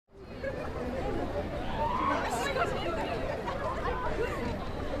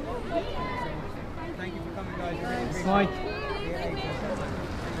Mike.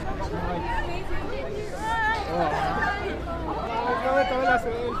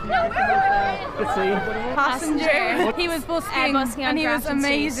 Passenger. He was busking, and he was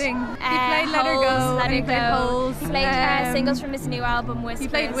amazing. He played Let Her Go, and he played Holes. He played singles from his new album, Whispers. He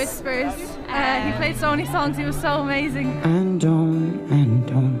played Whispers. He played so many songs. He was so amazing. And on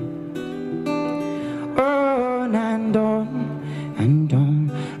and on. On and on and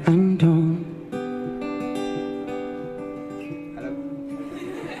on and on.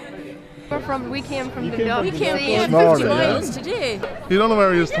 We came from the Dublin. We came Tomorrow, 50 miles to do. You don't know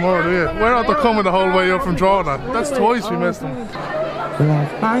where he is tomorrow, do you? We're not coming the whole way up from Jordan. That's twice we missed him. We'll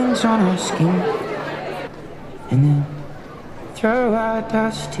have lines on our skin, and then throw our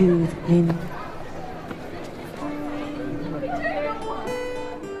dust to the wind.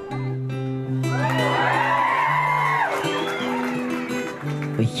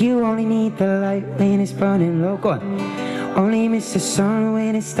 But you only need the light when it's burning low. Go on. Only miss the sun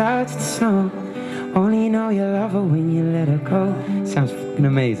when it starts to snow. Only know you love her when you let her go. Sounds fucking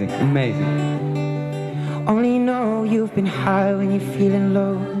amazing, amazing. Only know you've been high when you're feeling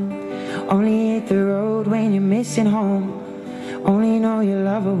low. Only hit the road when you're missing home. Only know you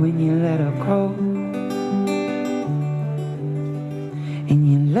love her when you let her go. And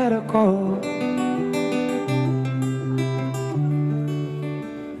you let her go.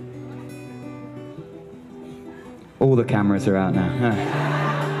 All the cameras are out now.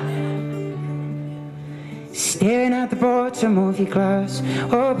 Staring at the bottom of your glass,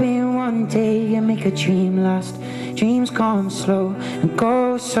 hoping one day you make a dream last. Dreams come slow and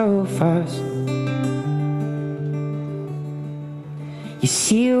go so fast. You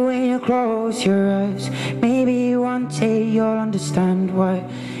see it when you close your eyes. Maybe one day you'll understand why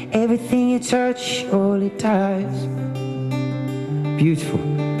everything you touch only dies. Beautiful.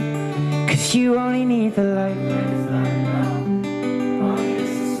 'Cause you only need the light. Only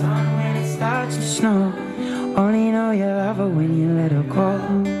miss the sun when it starts to snow. Only know you love her when you let her go.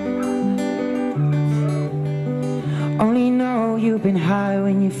 Only know you've been high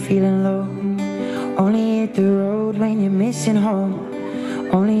when you're feeling low. Only hit the road when you're missing home.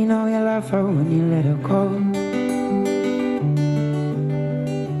 Only know you love her when you let her go.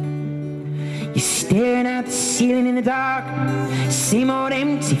 You're staring at the ceiling in the dark. Same old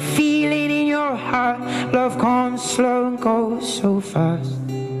empty feeling in your heart. Love comes slow and goes so fast.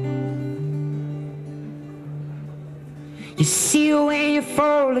 You see it when you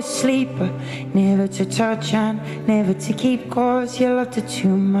fall asleep, but never to touch and never to keep, 'cause you loved her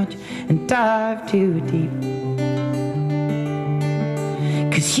too much and dive too deep.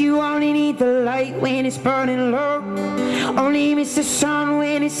 'Cause you only need the light when it's burning low. Only miss the sun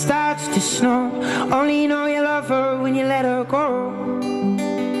when it starts to snow. Only know you love her when you let her go.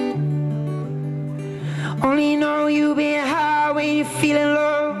 Only know you've been high when you're feeling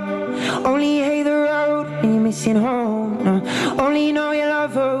low. Only hate the road when you're missing home. No. Only know you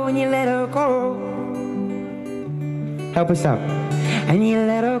love her when you let her go. Help us out. And you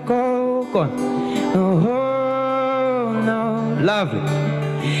let her go. Go on. Oh, no. Lovely.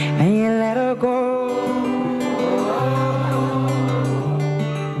 And you let her go.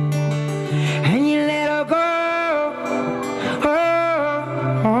 And you let her go. Oh,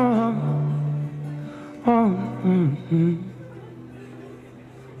 oh, oh, mm-hmm.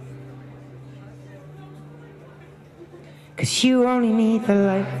 'Cause you only need the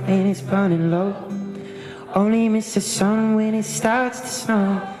light when it's burning low. Only miss the sun when it starts to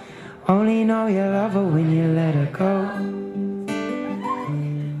snow. Only know you love her when you let her go.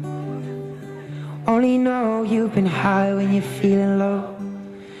 Only know you've been high when you're feeling low.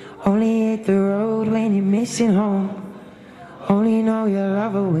 Only hit the road when you're missing home. Only know you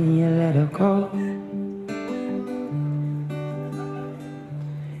love her when you let her go.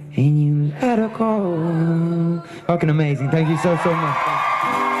 And you let her go. Fucking amazing. Thank you so much.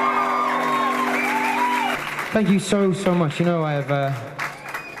 Thank you so much. You know,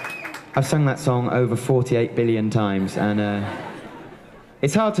 I've sung that song over 48 billion times, and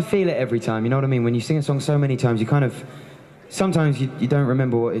it's hard to feel it every time, you know what I mean? When you sing a song so many times, you kind of, sometimes you don't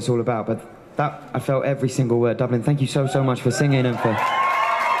remember what it's all about, but that, I felt every single word. Dublin, thank you so much for singing and for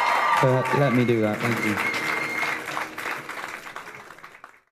letting me do that. Thank you.